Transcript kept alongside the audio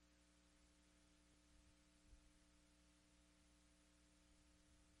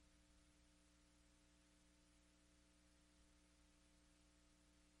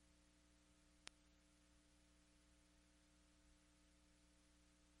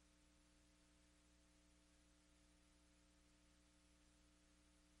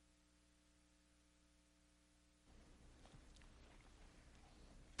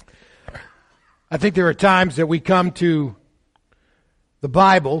I think there are times that we come to the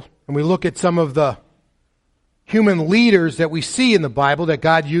Bible and we look at some of the human leaders that we see in the Bible that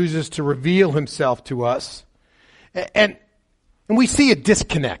God uses to reveal himself to us. And we see a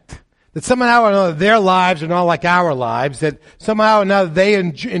disconnect. That somehow or another their lives are not like our lives. That somehow or another they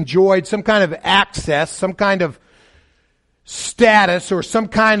enjoyed some kind of access, some kind of status, or some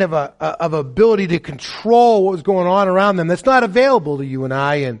kind of of ability to control what was going on around them that's not available to you and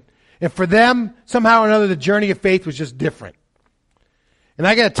I. And for them, somehow or another, the journey of faith was just different. And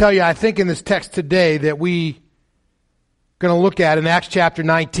I got to tell you, I think in this text today that we going to look at in Acts chapter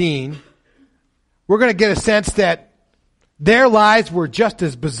 19, we're going to get a sense that their lives were just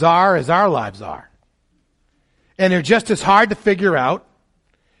as bizarre as our lives are. And they're just as hard to figure out.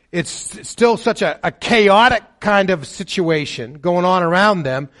 It's still such a chaotic kind of situation going on around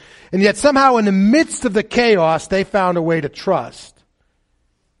them. And yet somehow in the midst of the chaos, they found a way to trust.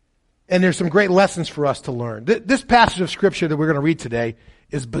 And there's some great lessons for us to learn. This passage of Scripture that we're going to read today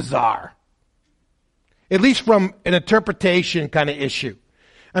is bizarre. At least from an interpretation kind of issue.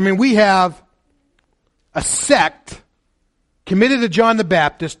 I mean, we have a sect committed to John the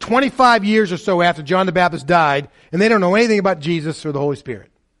Baptist 25 years or so after John the Baptist died, and they don't know anything about Jesus or the Holy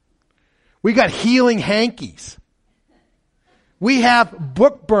Spirit. We got healing hankies. We have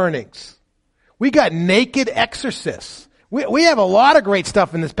book burnings. We got naked exorcists. We have a lot of great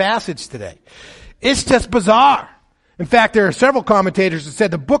stuff in this passage today. It's just bizarre. In fact, there are several commentators that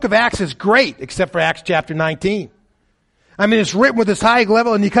said the book of Acts is great, except for Acts chapter 19. I mean, it's written with this high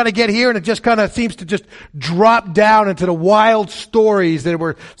level, and you kind of get here, and it just kind of seems to just drop down into the wild stories that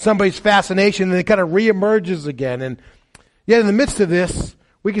were somebody's fascination, and it kind of reemerges again. And yet in the midst of this,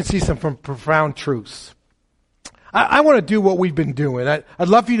 we can see some profound truths. I want to do what we've been doing. I'd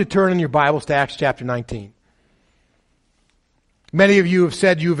love for you to turn in your Bibles to Acts chapter 19. Many of you have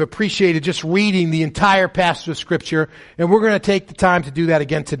said you've appreciated just reading the entire passage of Scripture, and we're going to take the time to do that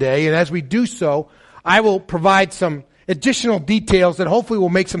again today. And as we do so, I will provide some additional details that hopefully will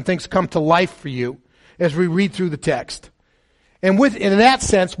make some things come to life for you as we read through the text. And in that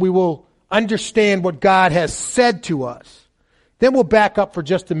sense, we will understand what God has said to us. Then we'll back up for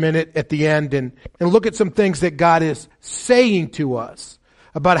just a minute at the end and look at some things that God is saying to us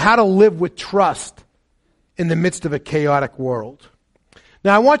about how to live with trust in the midst of a chaotic world.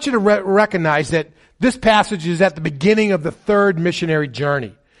 Now, I want you to recognize that this passage is at the beginning of the third missionary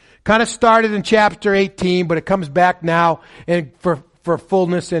journey. Kind of started in chapter 18, but it comes back now and for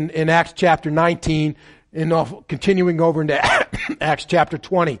fullness in Acts chapter 19 and continuing over into Acts chapter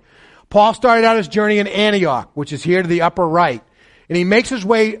 20. Paul started out his journey in Antioch, which is here to the upper right. And he makes his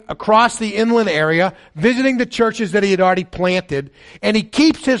way across the inland area, visiting the churches that he had already planted. And he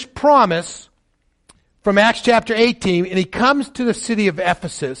keeps his promise from Acts chapter 18, and he comes to the city of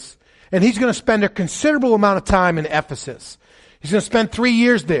Ephesus, and he's going to spend a considerable amount of time in Ephesus. He's going to spend 3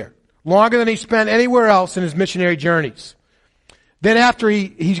 years there, longer than he spent anywhere else in his missionary journeys. Then after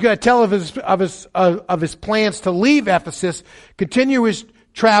he's going to tell of his plans to leave Ephesus, continue his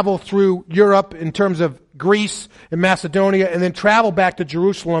travel through Europe in terms of Greece and Macedonia, and then travel back to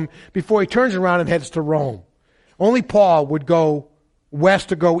Jerusalem before he turns around and heads to Rome. Only Paul would go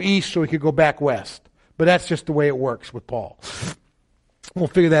west or go east so he could go back west. But that's just the way it works with Paul. We'll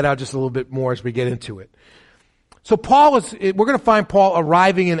figure that out just a little bit more as we get into it. So we're going to find Paul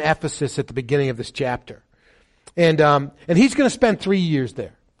arriving in Ephesus at the beginning of this chapter. And he's going to spend 3 years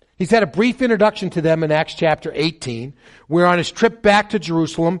there. He's had a brief introduction to them in Acts chapter 18. We're on his trip back to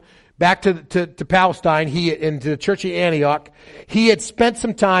Jerusalem, back to Palestine, into the church of Antioch. He had spent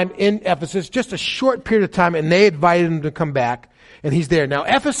some time in Ephesus, just a short period of time, and they invited him to come back, and he's there. Now,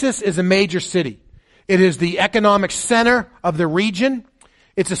 Ephesus is a major city. It is the economic center of the region.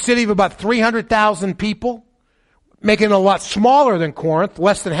 It's a city of about 300,000 people, making it a lot smaller than Corinth,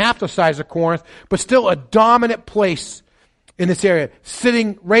 less than half the size of Corinth, but still a dominant place in this area,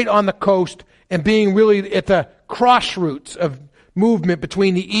 sitting right on the coast and being really at the crossroads of movement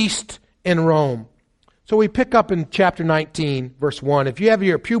between the East and Rome. So we pick up in chapter 19, verse 1. If you have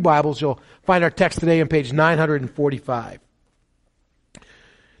your Pew Bibles, you'll find our text today on page 945.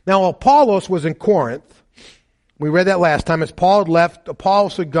 Now, Apollos was in Corinth. We read that last time. As Paul had left,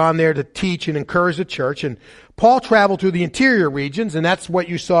 Apollos had gone there to teach and encourage the church. And Paul traveled through the interior regions, and that's what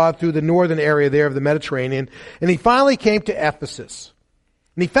you saw through the northern area there of the Mediterranean. And he finally came to Ephesus.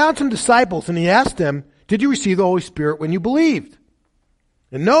 And he found some disciples, and he asked them, "Did you receive the Holy Spirit when you believed?"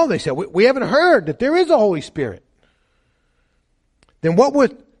 And no, they said, we haven't heard that there is a Holy Spirit. Then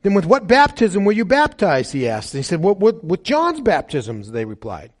with what baptism were you baptized, he asked. And he said, with John's baptisms, they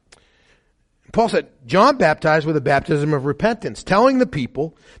replied. Paul said, John baptized with a baptism of repentance, telling the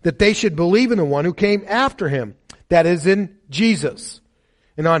people that they should believe in the one who came after him, that is, in Jesus.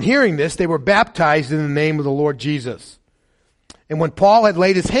 And on hearing this, they were baptized in the name of the Lord Jesus. And when Paul had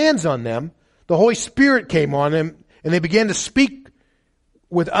laid his hands on them, the Holy Spirit came on them, and they began to speak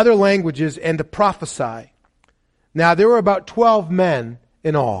with other languages and to prophesy. Now, there were about 12 men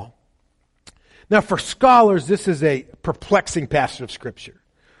in all. Now, for scholars, this is a perplexing passage of Scripture.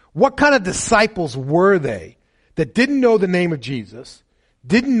 What kind of disciples were they that didn't know the name of Jesus,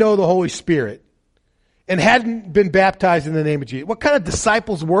 didn't know the Holy Spirit, and hadn't been baptized in the name of Jesus? What kind of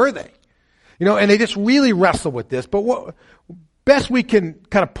disciples were they? And they just really wrestle with this. But what best we can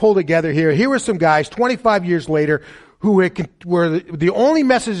kind of pull together here were some guys 25 years later who were the only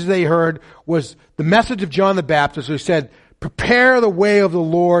message they heard was the message of John the Baptist, who said, prepare the way of the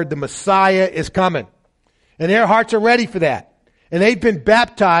Lord, the Messiah is coming. And their hearts are ready for that. And they've been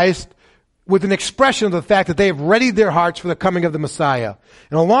baptized with an expression of the fact that they have readied their hearts for the coming of the Messiah.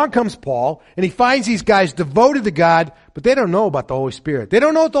 And along comes Paul, and he finds these guys devoted to God, but they don't know about the Holy Spirit. They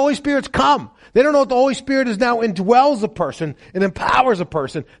don't know that the Holy Spirit's come. They don't know that the Holy Spirit is now indwells a person and empowers a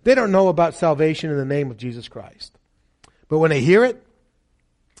person. They don't know about salvation in the name of Jesus Christ. But when they hear it,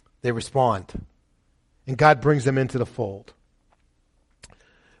 they respond. And God brings them into the fold.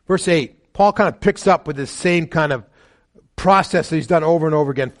 Verse 8, Paul kind of picks up with this same kind of process that he's done over and over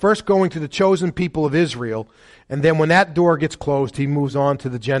again. First going to the chosen people of Israel, and then when that door gets closed, he moves on to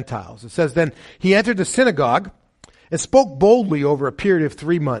the Gentiles. It says, then he entered the synagogue and spoke boldly over a period of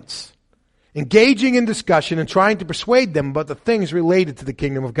 3 months, engaging in discussion and trying to persuade them about the things related to the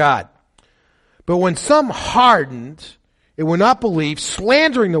kingdom of God. But when some hardened and would not believe,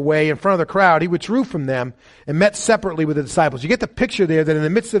 slandering the way in front of the crowd, he withdrew from them and met separately with the disciples. You get the picture there that in the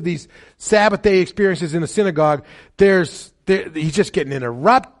midst of these Sabbath day experiences in the synagogue, he's just getting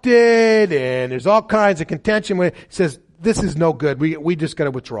interrupted and there's all kinds of contention. He says, this is no good. We just got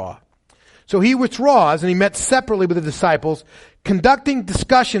to withdraw. So he withdraws and he met separately with the disciples, conducting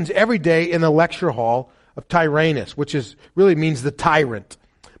discussions every day in the lecture hall of Tyrannus, which really means the tyrant.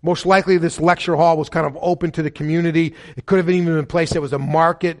 Most likely this lecture hall was kind of open to the community. It could have even been a place that was a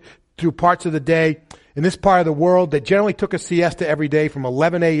market through parts of the day. In this part of the world, they generally took a siesta every day from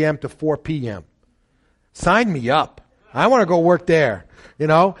 11 a.m. to 4 p.m. Sign me up. I want to go work there,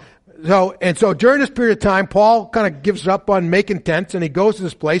 So during this period of time, Paul kind of gives up on making tents and he goes to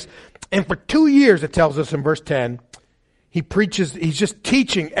this place. And for 2 years, it tells us in verse 10, he preaches, he's just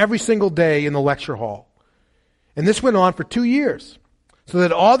teaching every single day in the lecture hall. And this went on for 2 years. So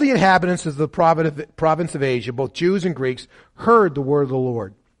that all the inhabitants of the province of Asia, both Jews and Greeks, heard the word of the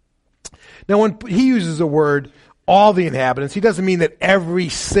Lord. Now, when he uses the word, all the inhabitants, he doesn't mean that every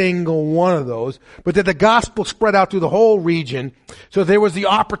single one of those, but that the gospel spread out through the whole region, so there was the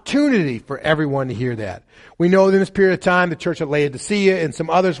opportunity for everyone to hear that. We know that in this period of time, the church at Laodicea and some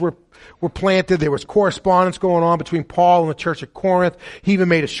others were planted. There was correspondence going on between Paul and the church at Corinth. He even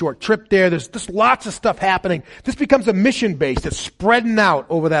made a short trip there. There's just lots of stuff happening. This becomes a mission base that's spreading out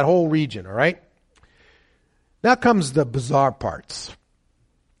over that whole region, all right? Now comes the bizarre parts.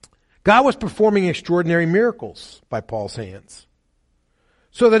 God was performing extraordinary miracles by Paul's hands.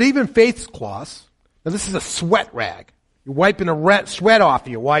 So that even faith cloths, now this is a sweat rag. You're wiping the sweat off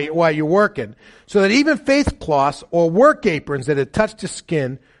you while you're working. So that even faith cloths or work aprons that had touched his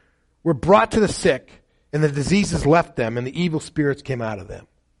skin were brought to the sick, and the diseases left them, and the evil spirits came out of them.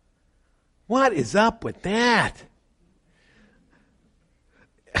 What is up with that?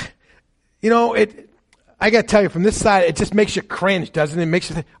 I got to tell you, from this side, it just makes you cringe, doesn't it? It makes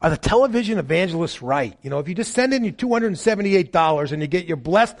you think, are the television evangelists right? If you just send in your $278 and you get your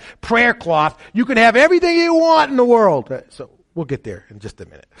blessed prayer cloth, you can have everything you want in the world. So we'll get there in just a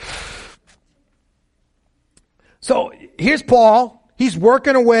minute. So here's Paul. He's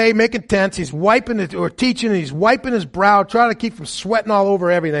working away, making tents. He's wiping it, or teaching, and he's wiping his brow, trying to keep from sweating all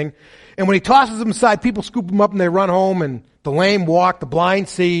over everything. And when he tosses them aside, people scoop them up and they run home, and the lame walk, the blind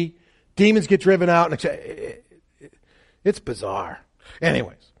see, demons get driven out. And it's bizarre.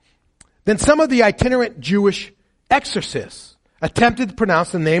 Anyways, then some of the itinerant Jewish exorcists attempted to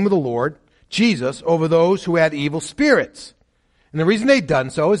pronounce the name of the Lord, Jesus, over those who had evil spirits. And the reason they'd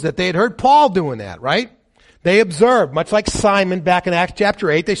done so is that they had heard Paul doing that, right? They observed, much like Simon back in Acts chapter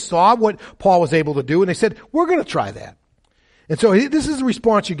 8, they saw what Paul was able to do, and they said, we're going to try that. And so this is the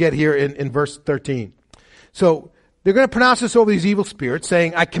response you get here in verse 13. So they're going to pronounce this over these evil spirits,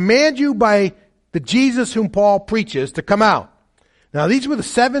 saying, I command you by the Jesus whom Paul preaches to come out. Now these were the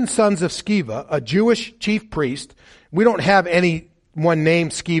 7 sons of Sceva, a Jewish chief priest. We don't have anyone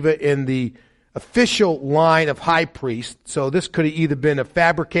named Sceva in the official line of high priest. So this could have either been a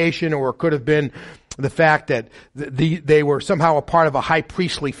fabrication or it could have been the fact that they were somehow a part of a high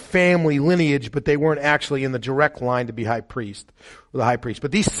priestly family lineage, but they weren't actually in the direct line to be high priest, or the high priest.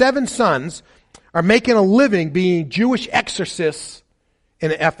 But these 7 sons are making a living being Jewish exorcists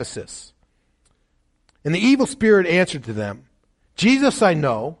in Ephesus. And the evil spirit answered to them, Jesus I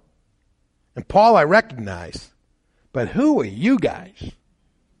know, and Paul I recognize, but who are you guys?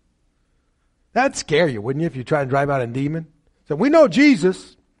 That'd scare you, wouldn't you, if you try to drive out a demon? So we know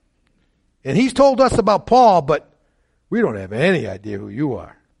Jesus, and he's told us about Paul, but we don't have any idea who you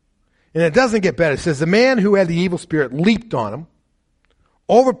are. And it doesn't get better. It says, the man who had the evil spirit leaped on them,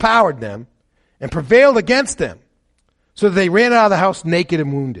 overpowered them, and prevailed against them, so that they ran out of the house naked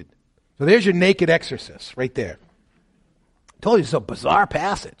and wounded. So there's your naked exorcist right there. I told you it's a bizarre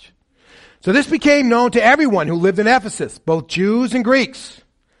passage. So this became known to everyone who lived in Ephesus, both Jews and Greeks.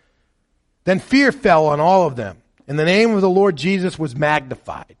 Then fear fell on all of them, and the name of the Lord Jesus was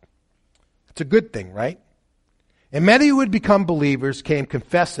magnified. It's a good thing, right? And many who had become believers came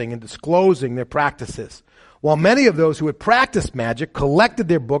confessing and disclosing their practices, while many of those who had practiced magic collected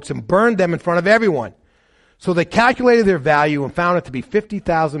their books and burned them in front of everyone. So they calculated their value and found it to be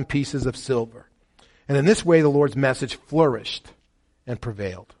 50,000 pieces of silver. And in this way the Lord's message flourished and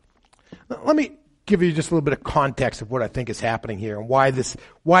prevailed. Now, let me give you just a little bit of context of what I think is happening here and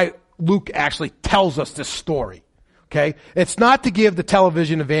why Luke actually tells us this story. Okay? It's not to give the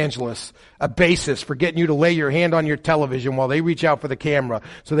television evangelists a basis for getting you to lay your hand on your television while they reach out for the camera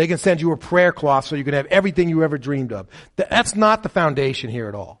so they can send you a prayer cloth so you can have everything you ever dreamed of. That's not the foundation here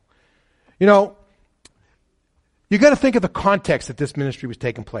at all. You know, you got to think of the context that this ministry was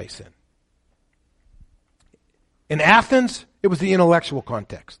taking place in. In Athens, it was the intellectual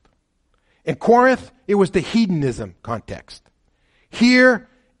context. In Corinth, it was the hedonism context. Here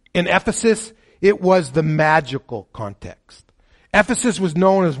in Ephesus, it was the magical context. Ephesus was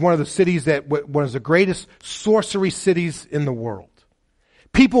known as one of the cities that was the greatest sorcery cities in the world.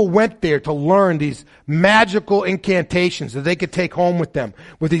 People went there to learn these magical incantations that they could take home with them,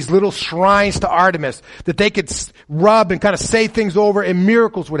 with these little shrines to Artemis that they could rub and kind of say things over, and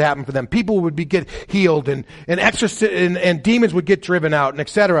miracles would happen for them. People would get healed, and demons would get driven out, and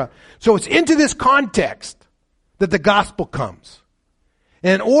etc. So it's into this context that the gospel comes.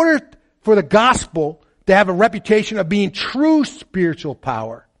 And in order for the gospel to have a reputation of being true spiritual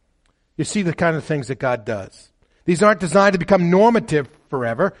power, you see the kind of things that God does. These aren't designed to become normative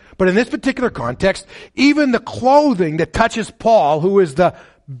forever, but in this particular context, even the clothing that touches Paul, who is the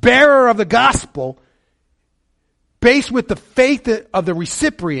bearer of the gospel, based with the faith of the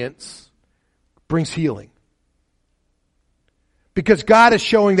recipients, brings healing. Because God is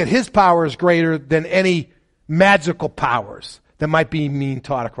showing that his power is greater than any magical powers that might be being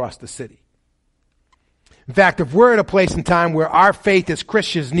taught across the city. In fact, if we're at a place in time where our faith as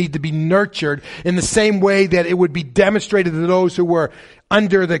Christians need to be nurtured in the same way that it would be demonstrated to those who were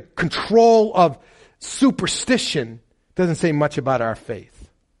under the control of superstition, it doesn't say much about our faith.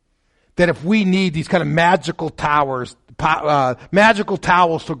 That if we need these kind of magical towels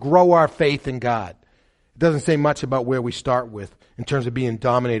to grow our faith in God, it doesn't say much about where we start with in terms of being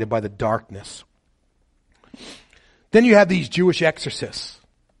dominated by the darkness. Then you have these Jewish exorcists.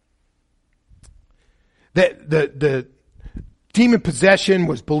 The demon possession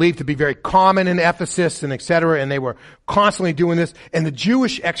was believed to be very common in Ephesus and etc., and they were constantly doing this. And the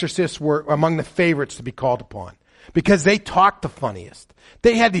Jewish exorcists were among the favorites to be called upon because they talked the funniest.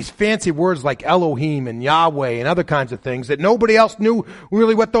 They had these fancy words like Elohim and Yahweh and other kinds of things that nobody else knew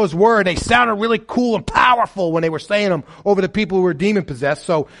really what those were. And they sounded really cool and powerful when they were saying them over the people who were demon possessed.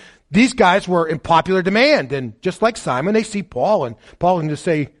 So these guys were in popular demand. And just like Simon, they see Paul, and Paul can just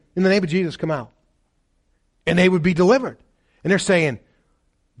say, "In the name of Jesus, come out." And they would be delivered. And they're saying,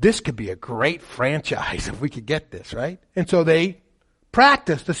 this could be a great franchise if we could get this, right? And so they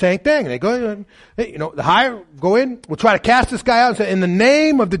practice the same thing. They go, go in, we'll try to cast this guy out and say, in the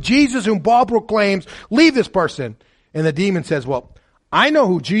name of the Jesus whom Paul proclaims, leave this person. And the demon says, well, I know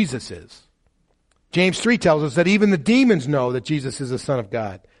who Jesus is. James 3 tells us that even the demons know that Jesus is the Son of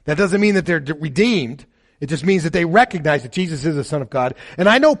God. That doesn't mean that they're redeemed. It just means that they recognize that Jesus is the Son of God. And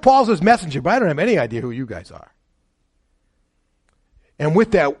I know Paul's his messenger, but I don't have any idea who you guys are. And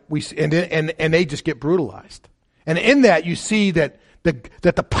with that, and they just get brutalized. And in that, you see that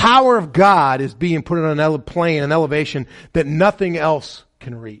the power of God is being put on an plane, an elevation that nothing else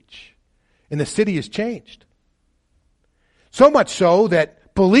can reach. And the city is changed. So much so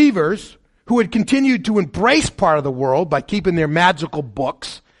that believers who had continued to embrace part of the world by keeping their magical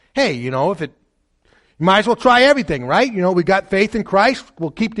books, hey, if Might as well try everything, right? We got faith in Christ. We'll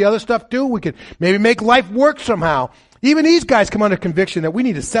keep the other stuff too. We could maybe make life work somehow. Even these guys come under conviction that we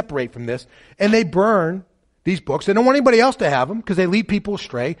need to separate from this, and they burn these books. They don't want anybody else to have them because they lead people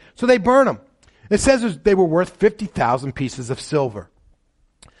astray, so they burn them. It says they were worth 50,000 pieces of silver.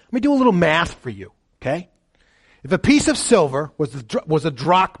 Let me do a little math for you, okay? If a piece of silver was a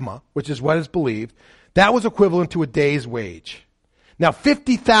drachma, which is what is believed, that was equivalent to a day's wage. Now,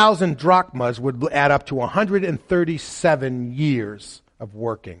 50,000 drachmas would add up to 137 years of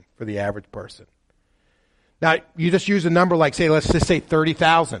working for the average person. Now, you just use a number like, let's just say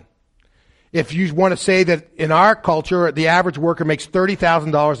 30,000. If you want to say that in our culture, the average worker makes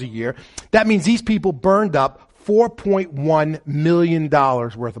 $30,000 a year, that means these people burned up $4.1 million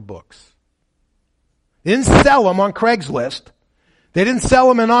worth of books. They didn't sell them on Craigslist. They didn't sell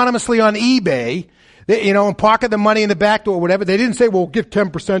them anonymously on eBay, and pocket the money in the back door or whatever. They didn't say, well, give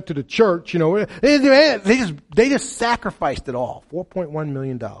 10% to the church, They just sacrificed it all. $4.1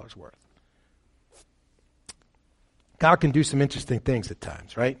 million worth. God can do some interesting things at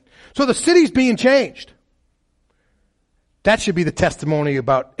times, right? So the city's being changed. That should be the testimony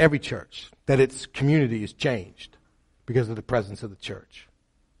about every church, that its community is changed because of the presence of the church.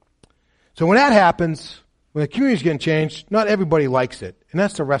 So when that happens, when the community's getting changed, not everybody likes it. And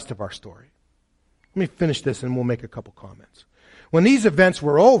that's the rest of our story. Let me finish this and we'll make a couple comments. When these events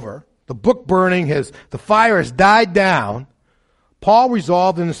were over, the book burning the fire has died down, Paul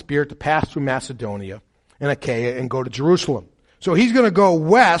resolved in the Spirit to pass through Macedonia and Achaia and go to Jerusalem. So he's going to go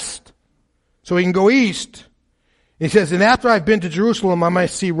west so he can go east. He says, and after I've been to Jerusalem, I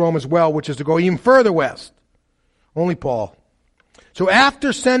might see Rome as well, which is to go even further west. Only Paul. So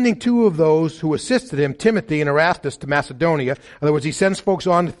after sending two of those who assisted him, Timothy and Erastus, to Macedonia, in other words, he sends folks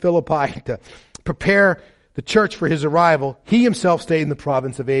on to Philippi to prepare the church for his arrival, he himself stayed in the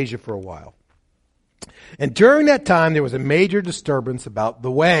province of Asia for a while. And during that time, there was a major disturbance about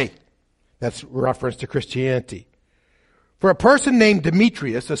the way. That's reference to Christianity. For a person named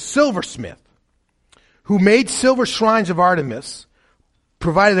Demetrius, a silversmith, who made silver shrines of Artemis,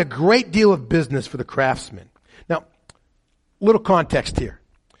 provided a great deal of business for the craftsmen. Now, little context here.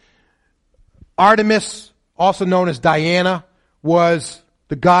 Artemis, also known as Diana, was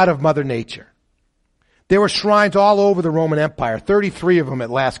the god of Mother Nature. There were shrines all over the Roman Empire, 33 of them at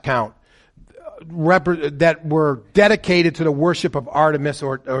last count, that were dedicated to the worship of Artemis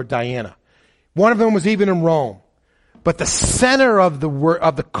or Diana. One of them was even in Rome. But the center of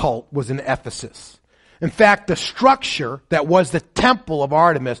the cult was in Ephesus. In fact, the structure that was the temple of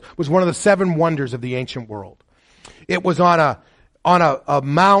Artemis was one of the 7 wonders of the ancient world. It was on a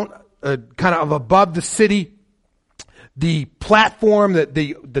mount, kind of above the city. The platform,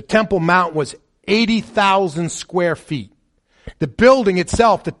 the temple mount was 80,000 square feet. The building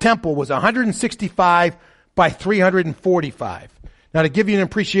itself, the temple, was 165 by 345. Now, to give you an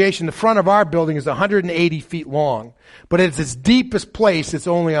appreciation, the front of our building is 180 feet long, but at its deepest place, it's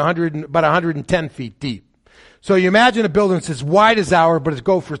only about 110 feet deep. So you imagine a building that's as wide as ours, but it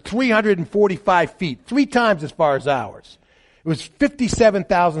goes for 345 feet, 3 times as far as ours. It was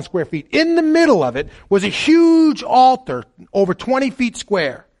 57,000 square feet. In the middle of it was a huge altar, over 20 feet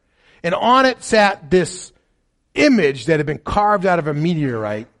square, and on it sat this image that had been carved out of a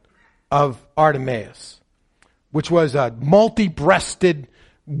meteorite of Artemis, which was a multi-breasted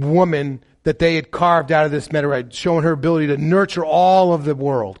woman that they had carved out of this meteorite, showing her ability to nurture all of the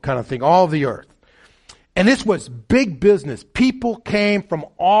world, kind of thing, all of the earth. And this was big business. People came from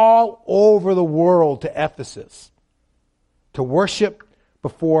all over the world to Ephesus to worship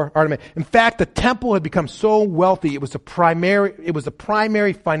before Artemis. In fact, the temple had become so wealthy, it was the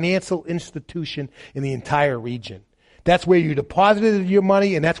primary financial institution in the entire region. That's where you deposited your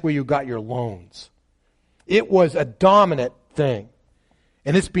money, and that's where you got your loans. It was a dominant thing.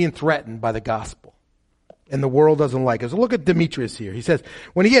 And it's being threatened by the gospel. And the world doesn't like it. So look at Demetrius here. He says,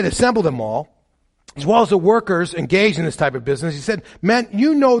 when he had assembled them all, as well as the workers engaged in this type of business, he said, men,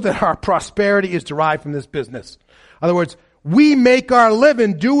 you know that our prosperity is derived from this business. In other words, we make our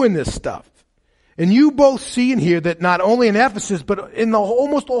living doing this stuff. And you both see and hear that not only in Ephesus, but in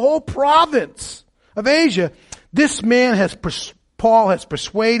almost the whole province of Asia, this man Paul has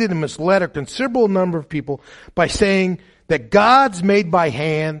persuaded and misled a considerable number of people by saying that gods made by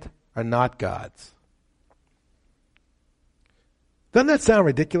hand are not gods. Doesn't that sound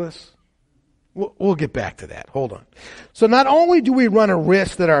ridiculous? We'll get back to that. Hold on. So not only do we run a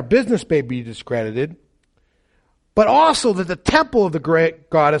risk that our business may be discredited, but also that the temple of the great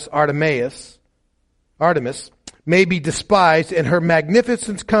goddess Artemis may be despised and her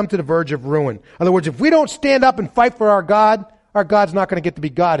magnificence come to the verge of ruin. In other words, if we don't stand up and fight for our God's not going to get to be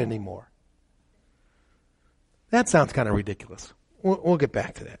God anymore. That sounds kind of ridiculous. We'll get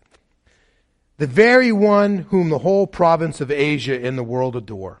back to that. The very one whom the whole province of Asia and the world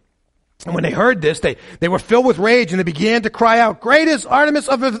adore. And when they heard this, they were filled with rage and they began to cry out, "Great is Artemis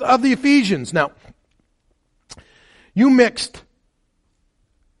of the Ephesians." Now, you mixed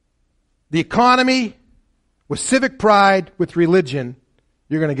the economy with civic pride with religion,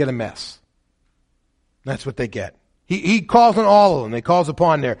 you're going to get a mess. That's what they get. He calls on all of them. He calls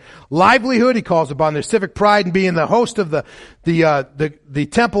upon their livelihood. He calls upon their civic pride and being the host of the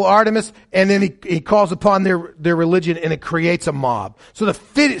temple Artemis. And then he calls upon their religion, and it creates a mob. So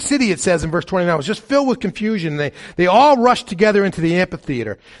the city, it says in verse 29, was just filled with confusion. They all rushed together into the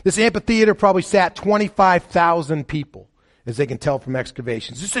amphitheater. This amphitheater probably sat 25,000 people, as they can tell from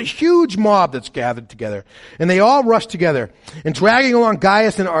excavations. It's a huge mob that's gathered together. And they all rushed together. And dragging along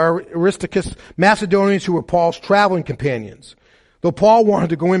Gaius and Aristarchus, Macedonians who were Paul's traveling companions. Though Paul wanted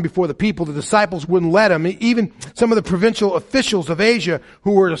to go in before the people, the disciples wouldn't let him. Even some of the provincial officials of Asia,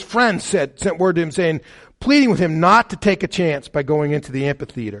 who were his friends, sent word to him saying, pleading with him not to take a chance by going into the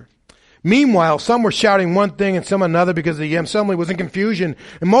amphitheater. Meanwhile, some were shouting one thing and some another because the assembly was in confusion.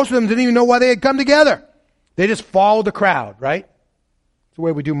 And most of them didn't even know why they had come together. They just followed the crowd, right? That's the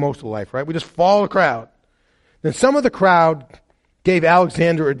way we do most of life, right? We just follow the crowd. Then some of the crowd gave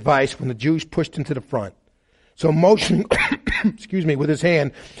Alexander advice when the Jews pushed into the front. So motioning, with his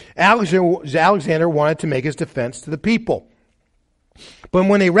hand, Alexander wanted to make his defense to the people. But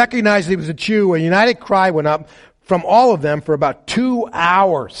when they recognized he was a Jew, a united cry went up from all of them for about 2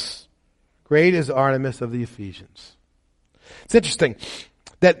 hours. Great is Artemis of the Ephesians. It's interesting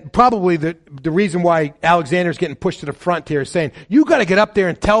that probably the reason why Alexander's getting pushed to the front here is saying, you got to get up there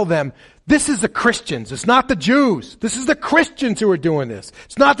and tell them, this is the Christians. It's not the Jews. This is the Christians who are doing this.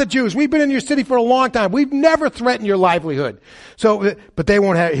 It's not the Jews. We've been in your city for a long time. We've never threatened your livelihood. But they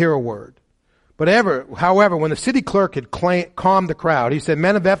won't hear a word. However, when the city clerk had calmed the crowd, he said,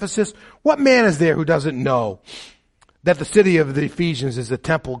 men of Ephesus, what man is there who doesn't know that the city of the Ephesians is the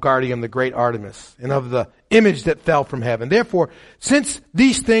temple guardian, the great Artemis, and of the image that fell from heaven? Therefore, since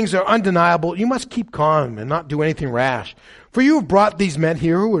these things are undeniable, you must keep calm and not do anything rash. For you have brought these men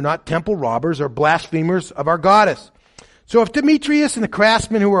here who are not temple robbers or blasphemers of our goddess. So if Demetrius and the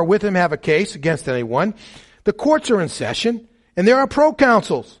craftsmen who are with him have a case against anyone, the courts are in session, and there are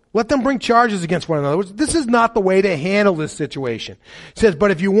proconsuls. Let them bring charges against one another. This is not the way to handle this situation. It says,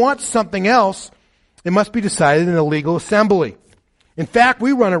 but if you want something else, it must be decided in a legal assembly. In fact,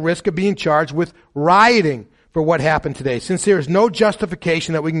 we run a risk of being charged with rioting for what happened today, since there is no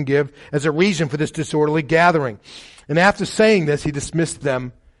justification that we can give as a reason for this disorderly gathering. And after saying this, he dismissed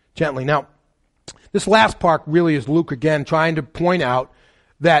them gently. Now, this last part really is Luke again trying to point out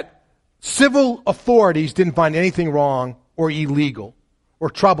that civil authorities didn't find anything wrong or illegal or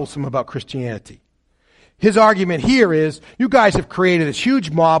troublesome about Christianity. His argument here is, you guys have created this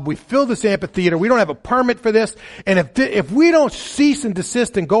huge mob. We filled this amphitheater. We don't have a permit for this. And if we don't cease and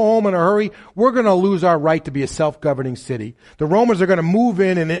desist and go home in a hurry, we're going to lose our right to be a self-governing city. The Romans are going to move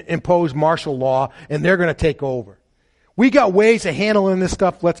in and impose martial law, and they're going to take over. We got ways of handling this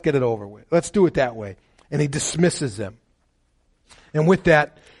stuff. Let's get it over with. Let's do it that way. And he dismisses them. And with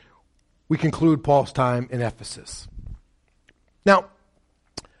that, we conclude Paul's time in Ephesus. Now,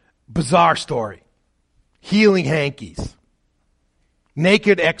 bizarre story. Healing hankies,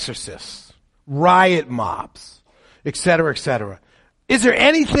 naked exorcists, riot mobs, etc., etc. Is there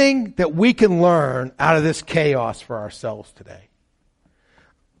anything that we can learn out of this chaos for ourselves today?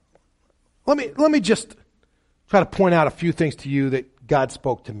 Let me just try to point out a few things to you that God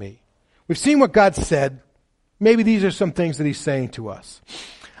spoke to me. We've seen what God said. Maybe these are some things that he's saying to us.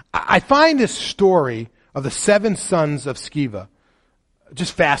 I find this story of the 7 sons of Sceva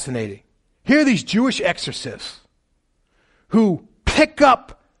just fascinating. Here are these Jewish exorcists who pick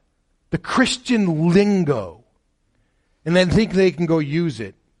up the Christian lingo and then think they can go use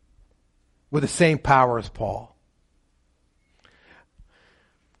it with the same power as Paul.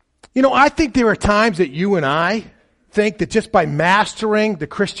 You know, I think there are times that you and I think that just by mastering the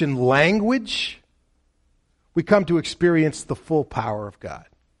Christian language, we come to experience the full power of God.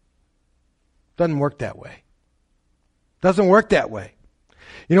 Doesn't work that way. Doesn't work that way.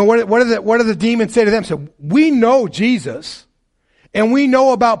 You know, what do the demons say to them? So we know Jesus, and we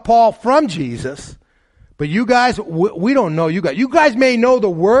know about Paul from Jesus, but you guys, we don't know you guys. You guys may know the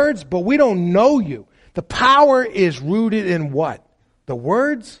words, but we don't know you. The power is rooted in what? The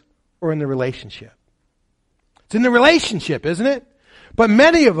words or in the relationship? It's in the relationship, isn't it? But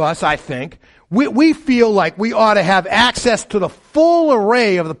many of us, I think, we feel like we ought to have access to the full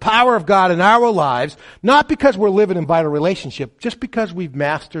array of the power of God in our lives, not because we're living in vital relationship, just because we've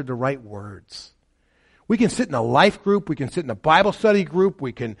mastered the right words. We can sit in a life group. We can sit in a Bible study group.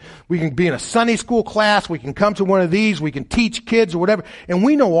 We can be in a Sunday school class. We can come to one of these. We can teach kids or whatever. And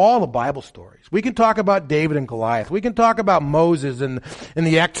we know all the Bible stories. We can talk about David and Goliath. We can talk about Moses and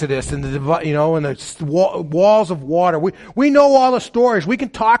the Exodus and the walls of water. We know all the stories. We can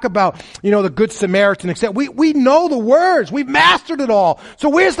talk about, the Good Samaritan, etc. We know the words. We've mastered it all. So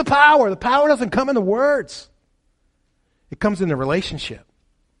where's the power? The power doesn't come in the words. It comes in the relationship.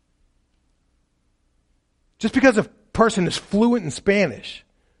 Just because a person is fluent in Spanish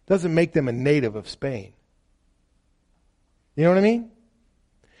doesn't make them a native of Spain. You know what I mean?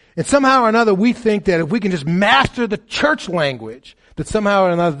 And somehow or another, we think that if we can just master the church language, that somehow or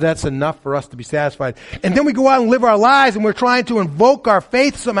another that's enough for us to be satisfied. And then we go out and live our lives and we're trying to invoke our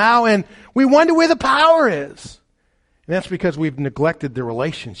faith somehow and we wonder where the power is. And that's because we've neglected the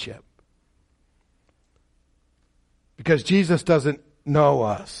relationship. Because Jesus doesn't know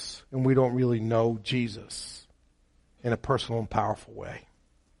us and we don't really know Jesus in a personal and powerful way.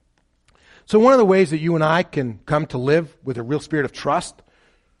 So one of the ways that you and I can come to live with a real spirit of trust,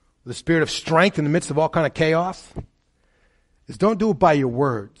 with a spirit of strength in the midst of all kind of chaos, is don't do it by your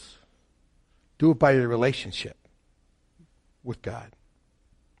words. Do it by your relationship with God.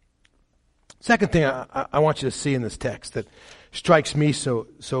 Second thing I want you to see in this text that strikes me so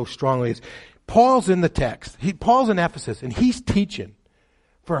strongly is Paul's in the text. Paul's in Ephesus, and he's teaching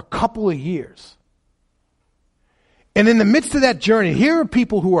for a couple of years. And in the midst of that journey, here are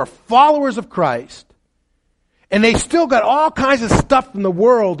people who are followers of Christ, and they still got all kinds of stuff from the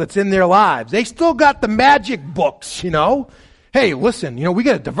world that's in their lives. They still got the magic books, Hey, listen, we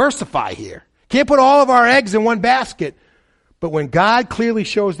got to diversify here. Can't put all of our eggs in one basket. But when God clearly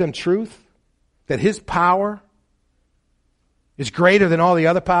shows them truth, that His power is greater than all the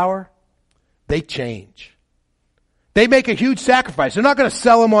other power, they change. They make a huge sacrifice. They're not going to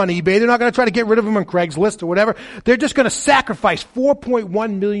sell them on eBay. They're not going to try to get rid of them on Craigslist or whatever. They're just going to sacrifice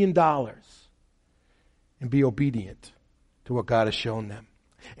 $4.1 million and be obedient to what God has shown them.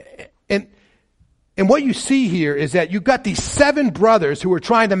 And what you see here is that you've got these 7 brothers who are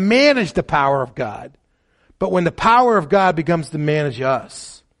trying to manage the power of God. But when the power of God becomes to manage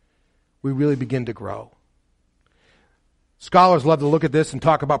us, we really begin to grow. Scholars love to look at this and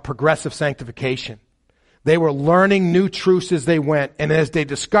talk about progressive sanctification. They were learning new truths as they went, and as they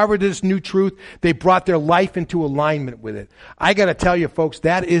discovered this new truth, they brought their life into alignment with it. I got to tell you, folks,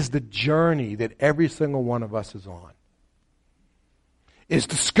 that is the journey that every single one of us is on. Is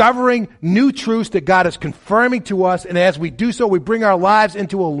discovering new truths that God is confirming to us, and as we do so, we bring our lives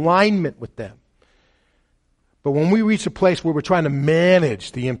into alignment with them. But when we reach a place where we're trying to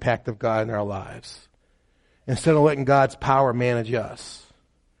manage the impact of God in our lives, instead of letting God's power manage us,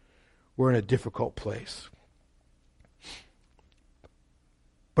 we're in a difficult place.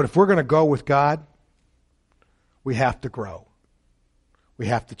 But if we're going to go with God, we have to grow. We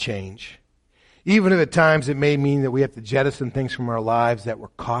have to change. Even if at times it may mean that we have to jettison things from our lives that were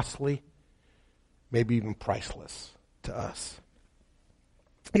costly, maybe even priceless to us.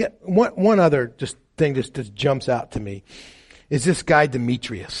 One other thing just jumps out to me is this guy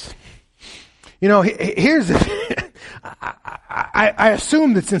Demetrius. Here's I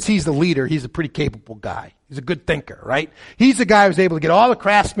assume that since he's the leader, he's a pretty capable guy. He's a good thinker, right? He's the guy who's able to get all the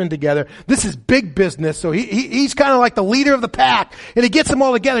craftsmen together. This is big business, so he's kind of like the leader of the pack. And he gets them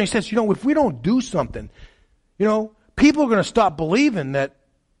all together and he says, if we don't do something, people are going to stop believing that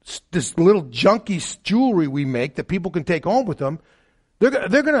this little junky jewelry we make that people can take home with them, they're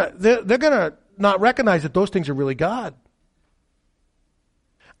gonna not recognize that those things are really God.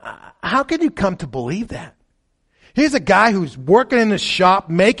 How can you come to believe that? Here's a guy who's working in the shop,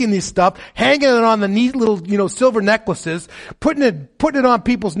 making this stuff, hanging it on the neat little, silver necklaces, putting it on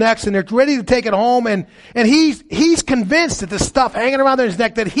people's necks, and they're ready to take it home. And he's convinced that the stuff hanging around his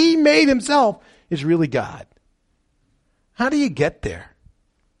neck that he made himself is really God. How do you get there?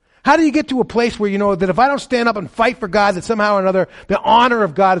 How do you get to a place where you know that if I don't stand up and fight for God, that somehow or another the honor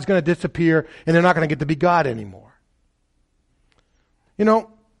of God is going to disappear and they're not going to get to be God anymore?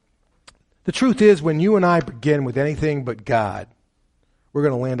 The truth is, when you and I begin with anything but God, we're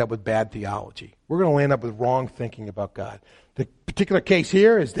going to land up with bad theology. We're going to land up with wrong thinking about God. The particular case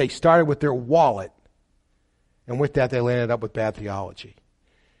here is they started with their wallet, and with that they landed up with bad theology.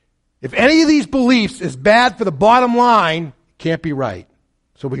 If any of these beliefs is bad for the bottom line, it can't be right.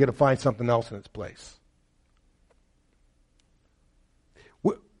 So we got to find something else in its place.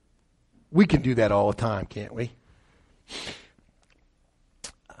 We can do that all the time, can't we?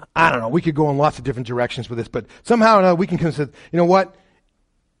 I don't know. We could go in lots of different directions with this, but somehow or another we can consider, you know what?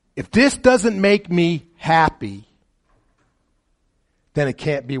 If this doesn't make me happy, then it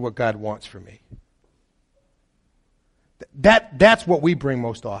can't be what God wants for me. That's what we bring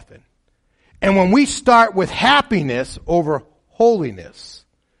most often. And when we start with happiness over holiness,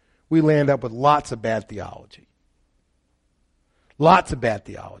 we land up with lots of bad theology. Lots of bad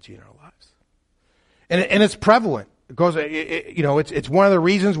theology in our lives. And it's prevalent. Because it's one of the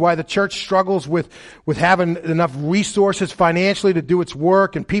reasons why the church struggles with having enough resources financially to do its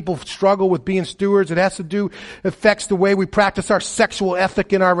work, and people struggle with being stewards. It affects the way we practice our sexual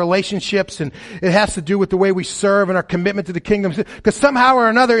ethic in our relationships, and it has to do with the way we serve and our commitment to the kingdom. Because somehow or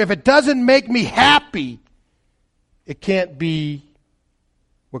another, if it doesn't make me happy, it can't be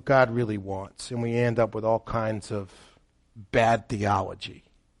what God really wants, and we end up with all kinds of bad theology.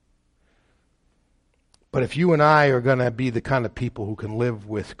 But if you and I are going to be the kind of people who can live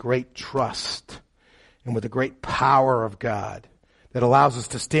with great trust and with the great power of God that allows us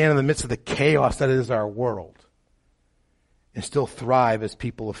to stand in the midst of the chaos that is our world and still thrive as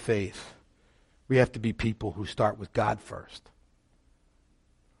people of faith, we have to be people who start with God first.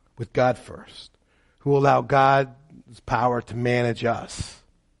 With God first. Who allow God's power to manage us.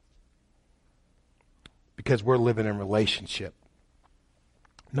 Because we're living in relationship.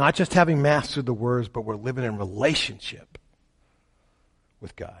 Not just having mastered the words, but we're living in relationship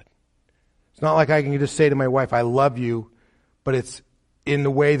with God. It's not like I can just say to my wife, I love you, but it's in the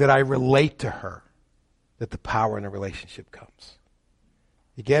way that I relate to her that the power in a relationship comes.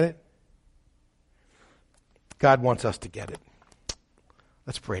 You get it? God wants us to get it.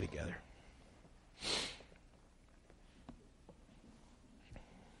 Let's pray together.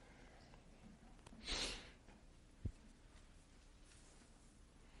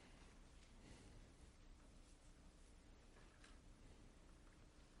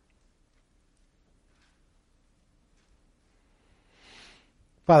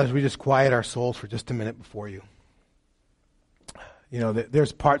 Father, as we just quiet our souls for just a minute before you.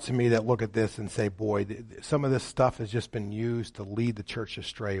 There's parts of me that look at this and say, boy, some of this stuff has just been used to lead the church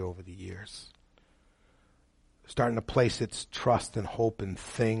astray over the years. Starting to place its trust and hope in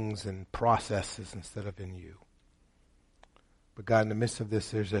things and processes instead of in you. But God, in the midst of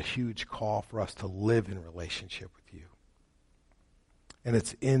this, there's a huge call for us to live in relationship with you. And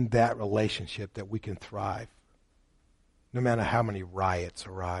it's in that relationship that we can thrive. No matter how many riots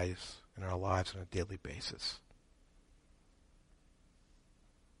arise in our lives on a daily basis.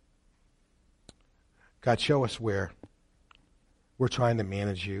 God, show us where we're trying to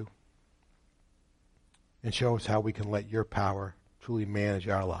manage you. And show us how we can let your power truly manage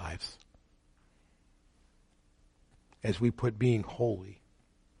our lives. As we put being holy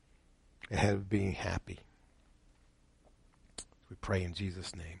ahead of being happy. We pray in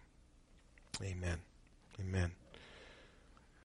Jesus' name. Amen. Amen.